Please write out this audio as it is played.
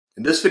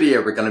In this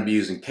video, we're going to be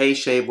using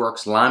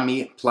Worx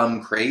Limey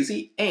Plum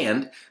Crazy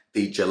and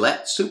the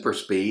Gillette Super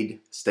Speed.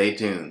 Stay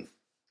tuned.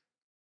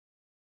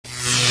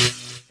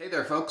 Hey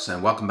there folks,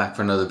 and welcome back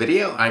for another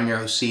video. I'm your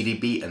host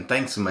CDB, and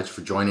thanks so much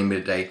for joining me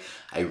today.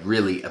 I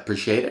really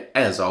appreciate it.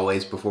 As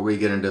always, before we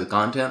get into the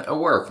content, a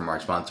word from our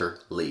sponsor,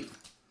 Leaf.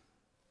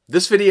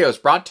 This video is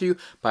brought to you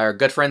by our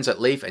good friends at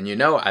Leaf, and you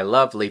know I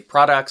love Leaf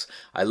products.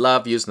 I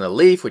love using the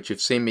Leaf, which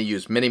you've seen me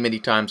use many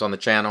times on the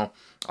channel.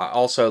 I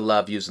also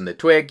love using the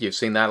Twig. You've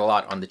seen that a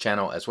lot on the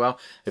channel as well.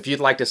 If you'd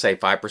like to save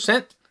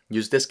 5%,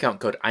 use discount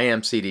code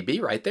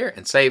IAMCDB right there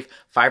and save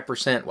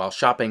 5% while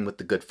shopping with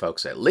the good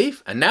folks at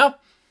Leaf. And now,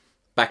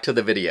 back to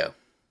the video.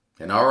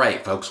 And all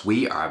right, folks,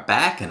 we are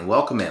back, and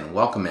welcome in,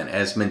 welcome in.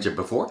 As mentioned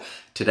before,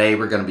 today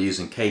we're going to be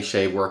using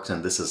Worx,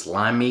 and this is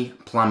Limey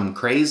Plum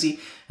Crazy.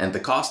 And the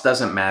cost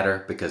doesn't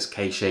matter because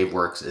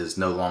Worx is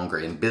no longer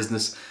in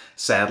business.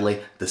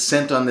 Sadly, the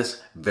scent on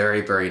this,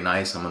 very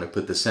nice. I'm going to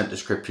put the scent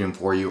description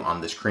for you on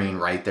the screen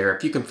right there.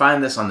 If you can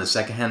find this on the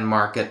secondhand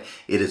market,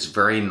 it is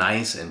very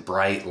nice and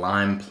bright.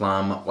 Lime,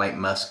 plum, white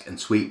musk, and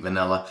sweet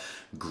vanilla.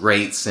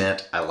 Great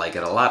scent. I like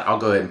it a lot. I'll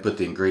go ahead and put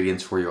the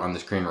ingredients for you on the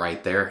screen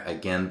right there.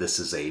 Again, this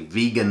is a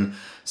vegan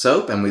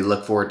soap, and we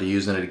look forward to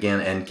using it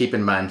again. And keep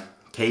in mind,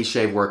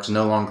 Worx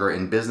no longer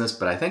in business,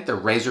 but I think the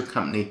razor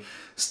company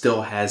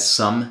still has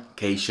some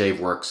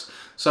Worx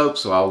soap,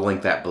 so I'll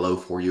link that below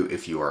for you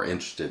if you are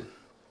interested.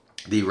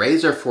 The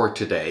razor for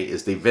today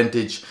is the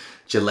vintage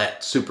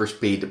Gillette Super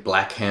Speed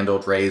black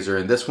handled razor,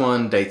 and this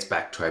one dates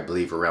back to, I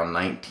believe, around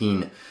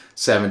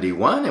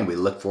 1971, and we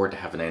look forward to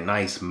having a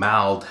nice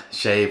mild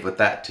shave with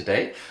that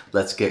today.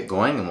 Let's get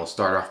going, and we'll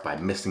start off by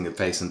misting the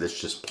face in this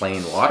just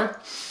plain water.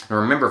 And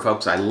remember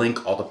folks, I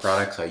link all the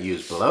products I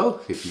use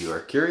below if you are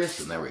curious,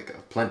 and there we go.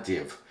 Plenty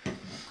of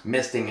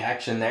misting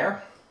action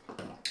there.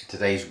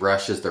 Today's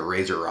brush is the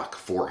RazoRock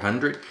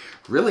 400.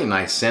 Really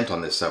nice scent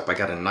on this soap. I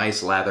got a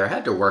nice lather. I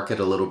had to work it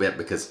a little bit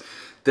because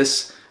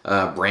this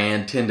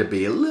brand tend to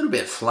be a little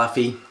bit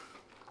fluffy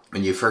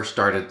when you first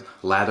started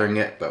lathering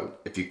it,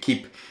 but if you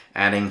keep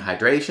adding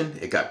hydration,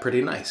 it got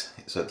pretty nice.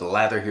 So the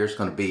lather here is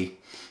going to be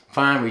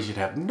fine. We should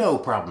have no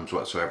problems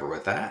whatsoever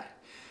with that.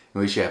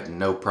 And we should have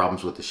no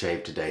problems with the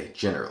shave today,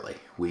 generally,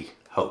 we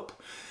hope.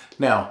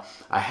 Now,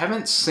 I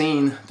haven't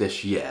seen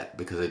this yet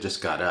because I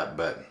just got up,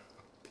 but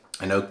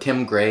I know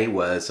Kim Gray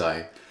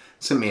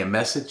sent me a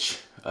message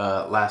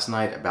last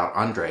night about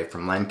Andre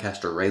from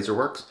Lancaster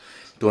RazoRock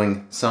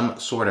doing some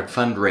sort of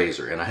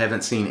fundraiser, and I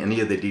haven't seen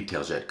any of the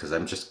details yet because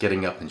I'm just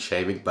getting up and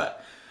shaving,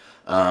 but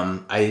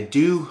I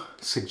do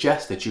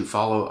suggest that you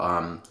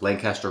follow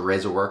Lancaster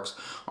RazoRock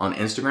on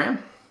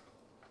Instagram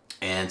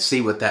and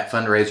see what that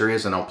fundraiser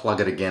is, and I'll plug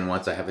it again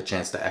once I have a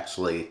chance to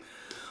actually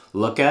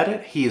look at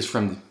it. He is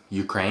from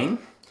Ukraine,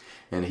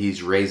 and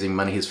he's raising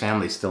money. His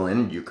family's still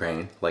in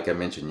Ukraine, like I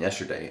mentioned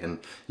yesterday. And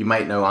you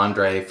might know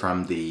Andre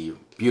from the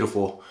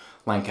beautiful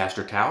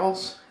Lancaster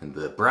towels and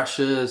the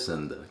brushes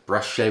and the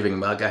brush shaving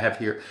mug I have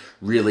here.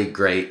 Really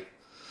great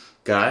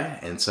guy.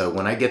 And so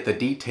when I get the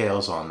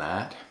details on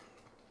that,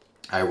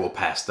 I will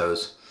pass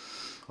those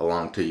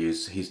along to you.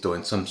 He's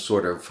doing some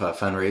sort of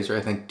fundraiser,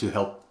 I think, to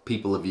help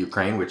people of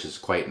Ukraine, which is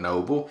quite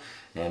noble.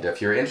 And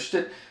if you're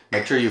interested,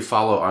 make sure you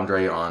follow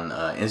Andre on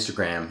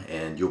Instagram,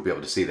 and you'll be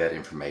able to see that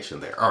information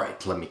there. All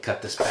right, let me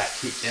cut this back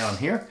down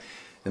here,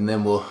 and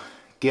then we'll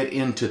get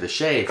into the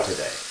shave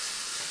today.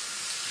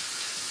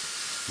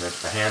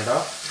 Rinse my hand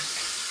off.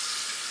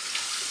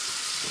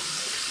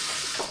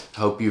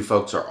 Hope you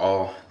folks are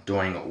all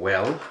doing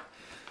well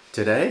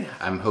today.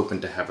 I'm hoping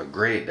to have a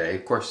great day.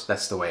 Of course,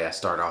 that's the way I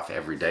start off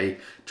every day.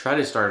 Try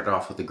to start it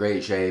off with a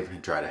great shave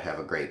and try to have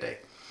a great day.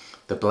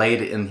 The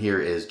blade in here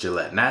is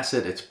Gillette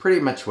Acid. It's pretty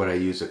much what I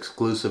use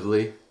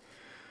exclusively.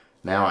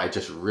 Now I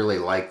just really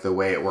like the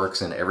way it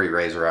works in every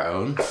razor I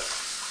own. And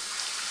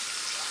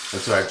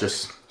so I've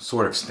just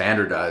sort of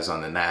standardized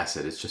on the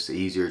Acid. It's just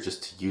easier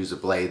just to use a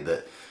blade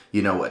that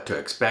you know what to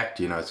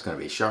expect. You know it's going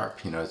to be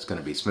sharp. You know it's going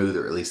to be smooth,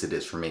 or at least it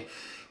is for me.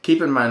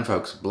 Keep in mind,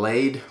 folks,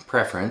 blade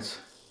preference,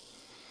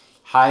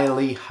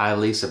 highly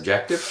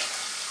subjective.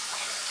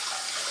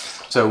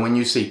 So when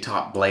you see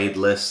top blade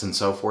lists and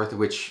so forth,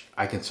 which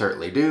I can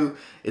certainly do,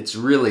 it's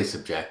really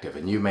subjective.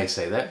 And you may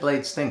say, that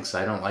blade stinks,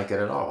 I don't like it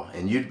at all.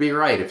 And you'd be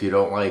right if you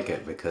don't like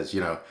it, because,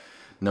 you know,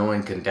 no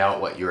one can doubt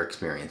what your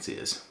experience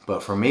is.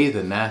 But for me,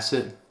 the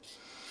Acid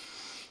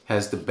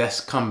has the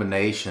best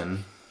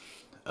combination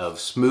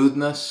of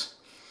smoothness,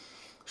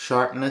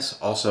 sharpness,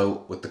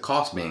 also with the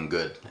cost being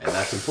good. And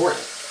that's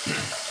important.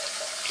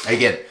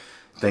 Again,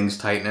 things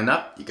tightening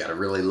up, you got to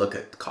really look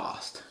at the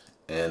cost.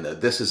 And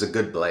this is a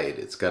good blade.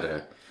 It's got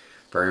a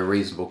very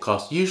reasonable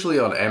cost. Usually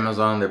on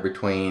Amazon, they're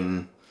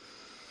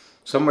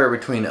somewhere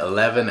between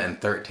 $11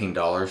 and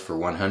 $13 for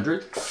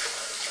 100,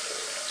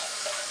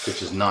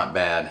 which is not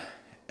bad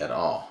at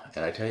all.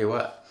 And I tell you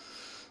what,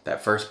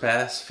 that first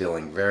pass,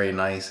 feeling very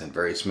nice and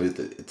very smooth.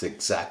 It's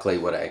exactly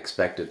what I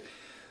expected.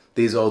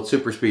 These old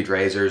Super Speed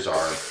razors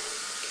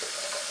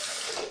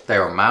they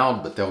are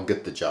mild, but they'll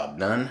get the job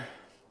done.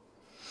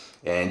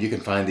 And you can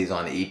find these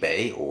on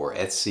eBay or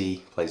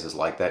Etsy, places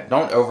like that.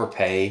 Don't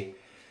overpay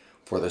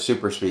for the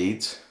super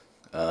speeds.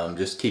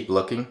 Just keep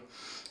looking.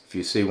 If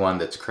you see one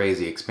that's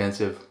crazy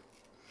expensive,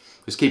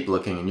 just keep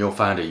looking and you'll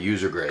find a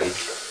user grade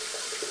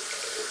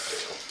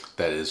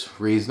that is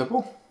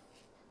reasonable.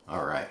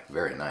 All right,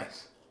 very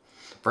nice.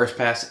 First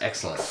pass,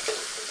 excellent.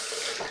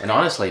 And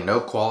honestly, no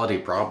quality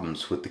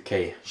problems with the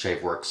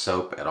K-Shaveworks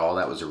soap at all.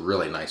 That was a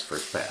really nice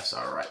first pass.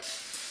 All right,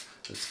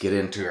 let's get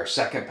into our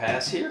second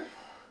pass here.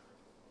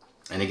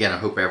 And again, I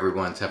hope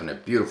everyone's having a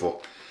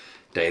beautiful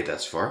day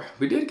thus far.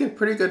 We did get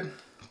pretty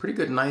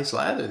good nice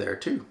lather there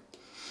too.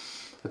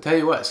 I'll tell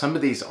you what, some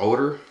of these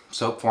older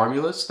soap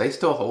formulas, they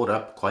still hold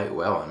up quite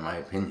well in my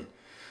opinion.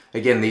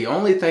 Again, the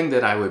only thing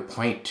that I would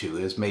point to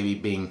is maybe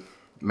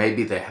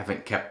they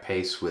haven't kept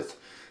pace with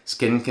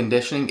skin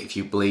conditioning, if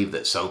you believe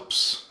that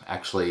soaps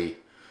actually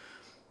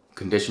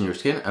condition your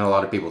skin, and a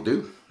lot of people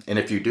do. And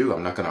if you do,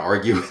 I'm not going to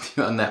argue with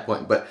you on that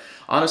point. But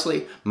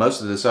honestly,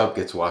 most of the soap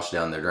gets washed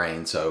down the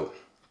drain. So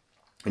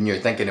when you're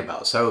thinking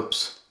about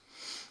soaps,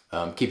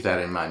 keep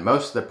that in mind.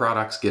 Most of the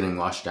products getting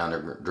washed down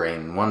the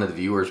drain. One of the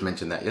viewers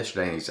mentioned that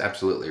yesterday, and he's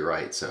absolutely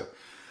right. So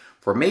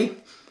for me,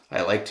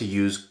 I like to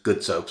use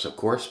good soaps, of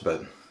course,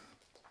 but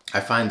I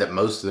find that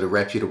most of the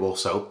reputable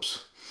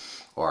soaps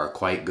are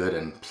quite good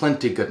and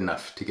plenty good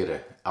enough to get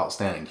an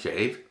outstanding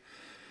shave.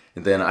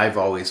 And then I've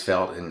always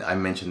felt, and I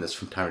mention this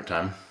from time to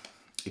time,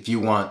 if you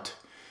want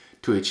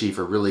to achieve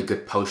a really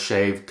good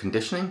post-shave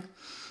conditioning,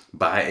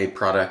 buy a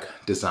product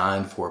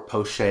designed for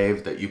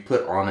post-shave that you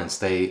put on and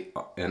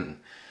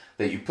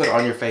that you put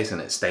on your face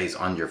and it stays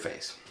on your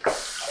face.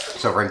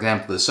 So for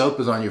example, the soap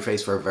is on your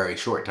face for a very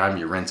short time,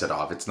 you rinse it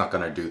off. It's not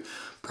going to do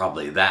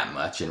probably that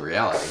much in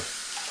reality.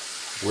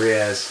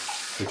 Whereas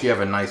if you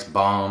have a nice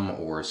balm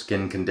or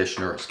skin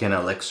conditioner or skin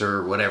elixir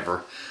or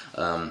whatever,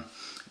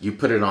 you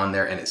put it on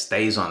there and it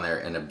stays on there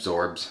and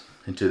absorbs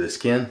into the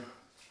skin.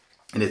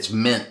 And it's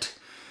meant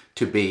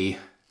to be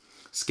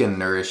skin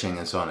nourishing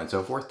and so on and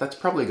so forth. That's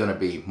probably going to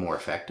be more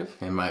effective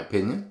in my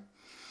opinion.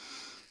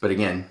 But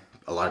again,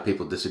 a lot of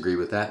people disagree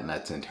with that, and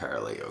that's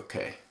entirely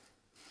okay.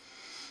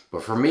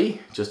 But for me,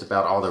 just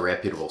about all the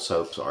reputable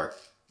soaps are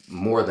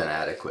more than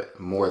adequate.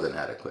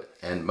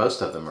 And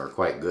most of them are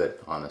quite good,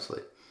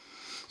 honestly.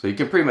 So you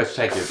can pretty much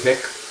take your pick.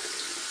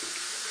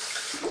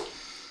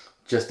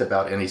 Just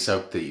about any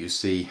soap that you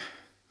see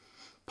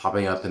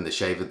popping up in the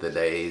shave of the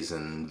days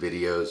and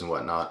videos and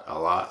whatnot a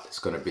lot, it's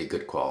going to be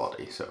good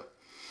quality. So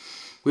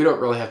we don't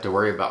really have to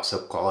worry about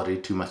soap quality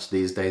too much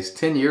these days.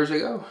 10 years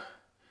ago,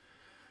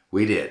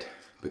 we did.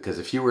 Because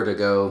if you were to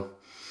go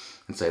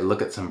and say,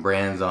 look at some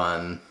brands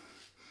on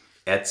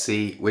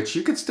Etsy, which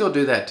you could still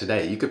do that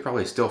today. You could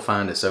probably still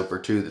find a soap or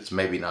two that's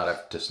maybe not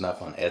up to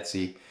snuff on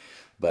Etsy.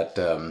 But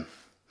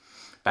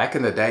back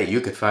in the day,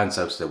 you could find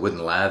soaps that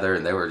wouldn't lather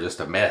and they were just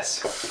a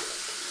mess.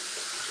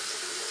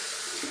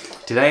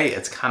 Today,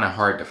 it's kind of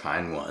hard to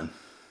find one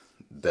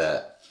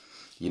that,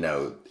 you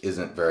know,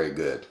 isn't very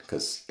good.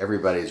 Because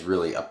everybody's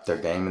really upped their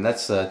game. And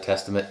that's a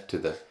testament to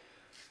the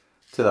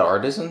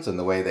artisans and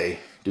the way they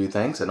do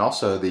things, and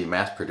also the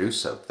mass-produced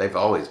soap. They've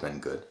always been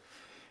good.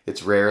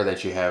 It's rare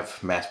that you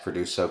have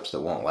mass-produced soaps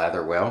that won't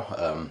lather well.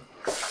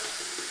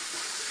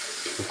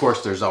 Of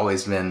course, there's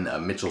always been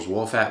Mitchell's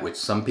Wool Fat, which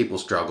some people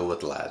struggle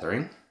with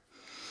lathering,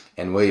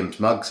 and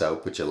Williams Mug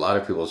Soap, which a lot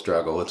of people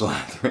struggle with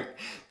lathering,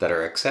 that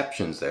are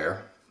exceptions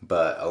there.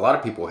 But a lot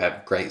of people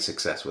have great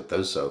success with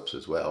those soaps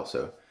as well,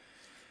 so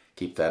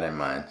keep that in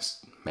mind.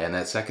 Man,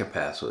 that second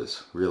pass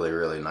was really,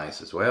 really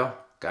nice as well,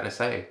 gotta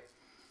say.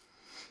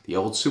 The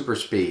old Super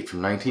Speed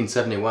from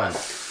 1971.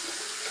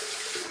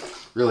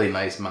 Really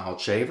nice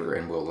mild shaver,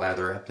 and we'll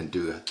lather up and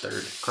do a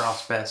third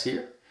cross pass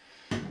here.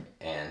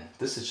 And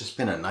this has just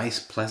been a nice,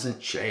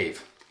 pleasant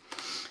shave.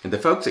 And the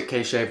folks at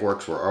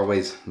K-Shaveworks were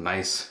always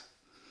nice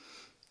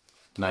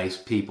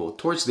people.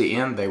 Towards the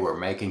end, they were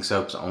making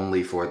soaps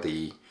only for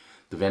the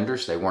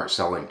vendors. They weren't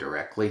selling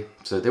directly.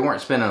 So they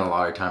weren't spending a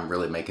lot of time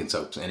really making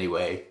soaps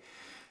anyway.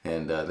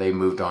 And they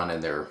moved on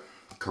in their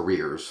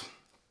careers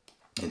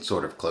and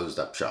sort of closed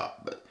up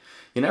shop. But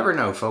you never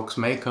know, folks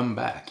may come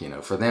back. You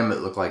know, for them it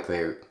looked like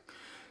they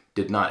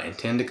did not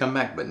intend to come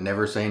back, but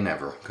never say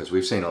never, because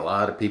we've seen a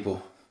lot of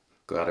people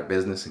go out of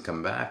business and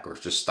come back, or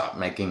just stop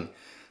making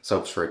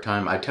soaps for a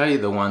time. I tell you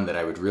the one that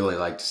I would really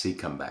like to see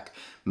come back,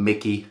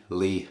 Mickey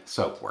Lee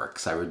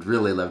Soapworks. I would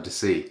really love to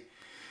see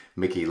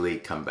Mickey Lee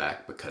come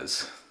back,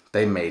 because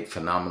they made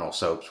phenomenal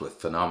soaps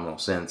with phenomenal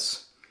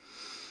scents.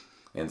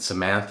 And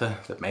Samantha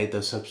that made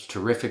those soaps,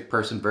 terrific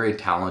person, very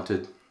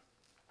talented.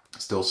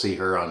 Still see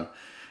her on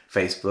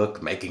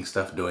Facebook making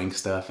stuff, doing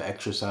stuff,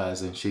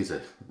 exercising. She's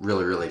a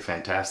really, really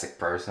fantastic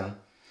person.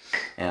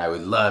 And I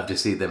would love to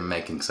see them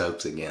making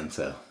soaps again.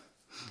 So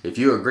if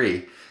you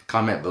agree,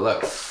 comment below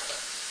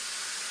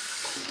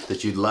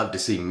that you'd love to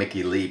see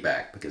Mickey Lee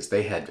back, because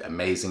they had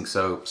amazing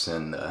soaps,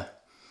 and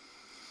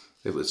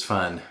it was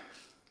fun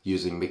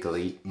using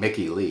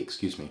Mickey Lee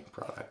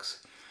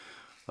products.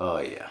 Oh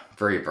yeah,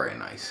 very, very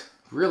nice.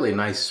 Really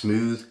nice,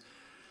 smooth,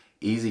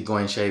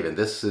 easy-going shave, and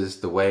this is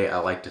the way I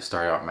like to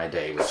start out my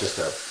day, with just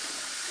a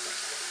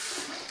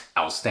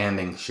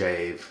outstanding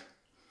shave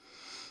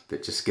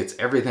that just gets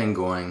everything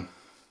going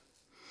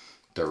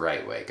the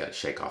right way. Got to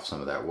shake off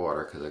some of that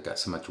water because I got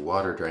so much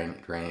water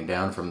draining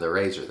down from the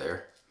razor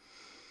there.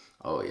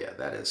 Oh yeah,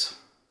 that is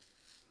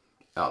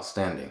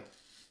outstanding.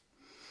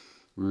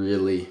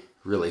 Really,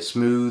 really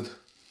smooth,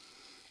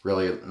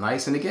 really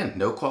nice. And again,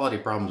 no quality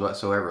problems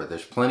whatsoever.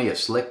 There's plenty of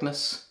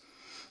slickness,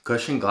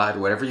 cushion, glide,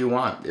 whatever you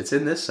want. It's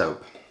in this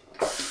soap.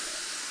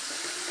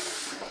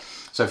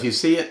 So if you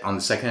see it on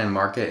the secondhand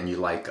market and you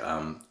like,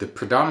 the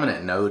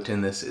predominant note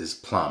in this is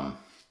plum,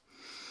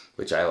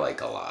 which I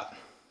like a lot.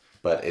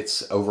 But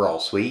it's overall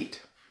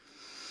sweet,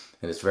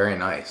 and it's very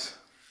nice.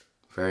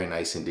 Very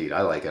nice indeed.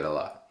 I like it a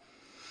lot.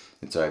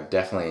 And so I've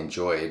definitely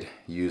enjoyed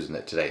using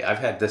it today. I've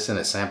had this in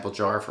a sample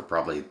jar for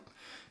probably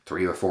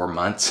 3 or 4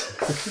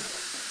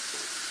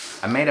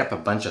 months. I made up a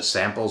bunch of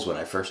samples when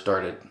I first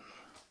started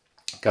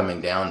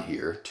coming down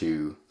here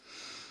to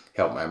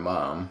help my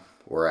mom.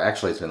 Or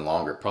actually it's been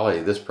longer.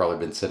 This probably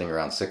been sitting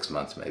around 6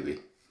 months maybe.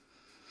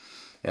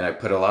 And I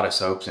put a lot of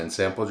soaps in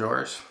sample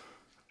jars.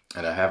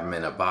 And I have them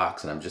in a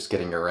box, and I'm just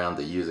getting around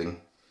to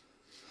using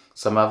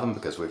some of them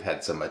because we've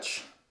had so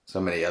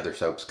many other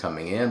soaps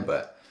coming in.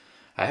 But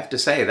I have to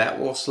say that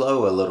will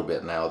slow a little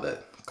bit now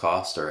that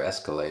costs are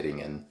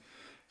escalating, and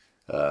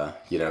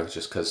you know,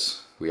 just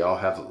because we all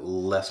have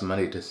less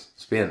money to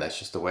spend. That's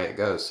just the way it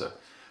goes. So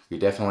we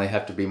definitely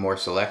have to be more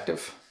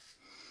selective,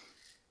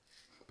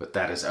 but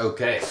that is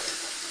okay.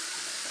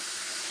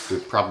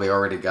 We've probably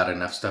already got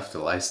enough stuff to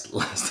last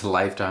a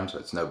lifetime, so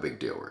it's no big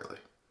deal really.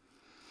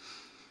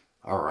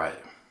 All right,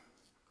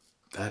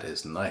 that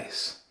is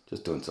nice.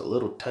 Just doing a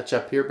little touch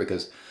up here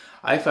because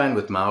I find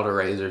with milder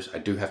razors, I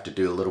do have to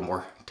do a little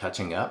more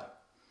touching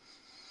up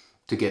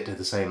to get to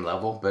the same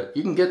level, but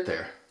you can get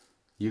there.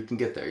 You can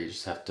get there. You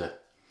just have to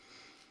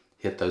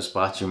hit those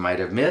spots you might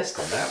have missed,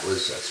 and that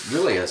was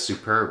really a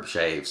superb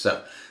shave.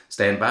 So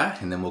stand by,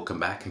 and then we'll come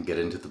back and get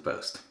into the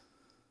post.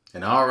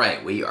 And all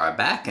right, we are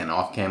back, and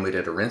off cam we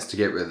did a rinse to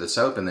get rid of the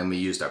soap, and then we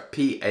used our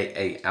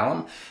PAA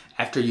alum.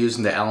 After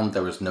using the alum,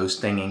 there was no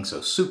stinging,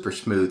 so super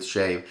smooth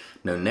shave.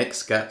 No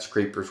nicks, cuts,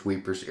 creepers,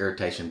 weepers,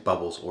 irritation,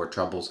 bubbles, or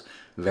troubles.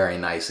 Very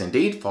nice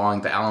indeed. Following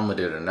the alum, we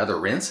did another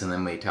rinse, and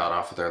then we toweled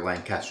off with our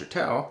Lancaster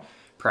towel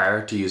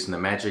prior to using the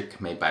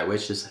Magic Made by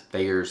Wishes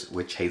Thayer's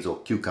Witch Hazel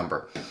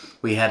Cucumber.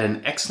 We had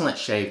an excellent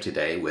shave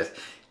today with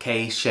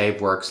K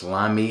Shave Worx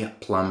Limey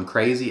Plum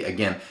Crazy.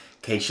 Again,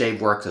 K Shave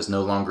Worx is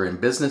no longer in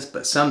business,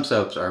 but some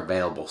soaps are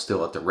available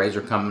still at the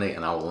Razor Company,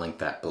 and I will link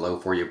that below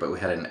for you. But we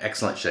had an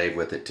excellent shave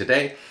with it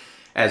today,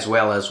 as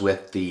well as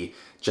with the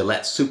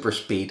Gillette Super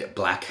Speed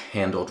Black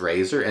Handled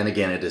Razor. And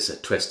again, it is a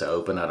twist to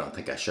open. I don't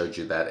think I showed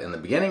you that in the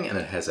beginning, and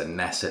it has a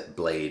Nasset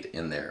blade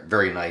in there.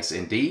 Very nice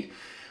indeed.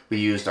 We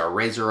used our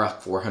RazoRock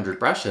 400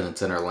 brush, and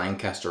it's in our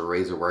Lancaster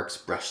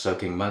RazoRworks brush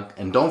soaking mug.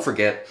 And don't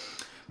forget,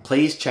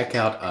 please check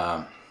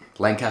out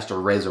Lancaster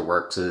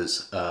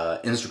RazoRworks'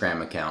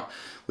 Instagram account,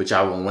 which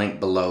I will link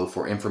below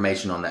for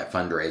information on that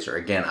fundraiser.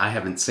 Again, I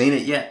haven't seen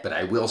it yet, but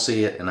I will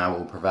see it, and I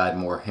will provide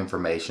more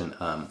information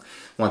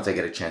once I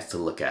get a chance to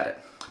look at it.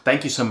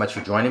 Thank you so much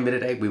for joining me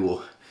today. We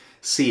will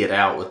see it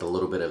out with a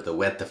little bit of the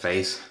Wet the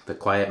Face, the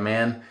Quiet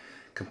Man,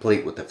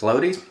 complete with the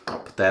floaties. I'll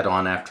put that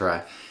on after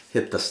I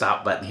hit the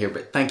stop button here,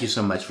 but thank you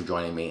so much for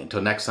joining me.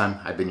 Until next time,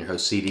 I've been your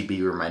host,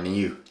 CDB, reminding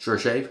you, sure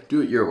shave,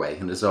 do it your way,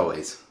 and as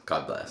always,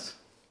 God bless.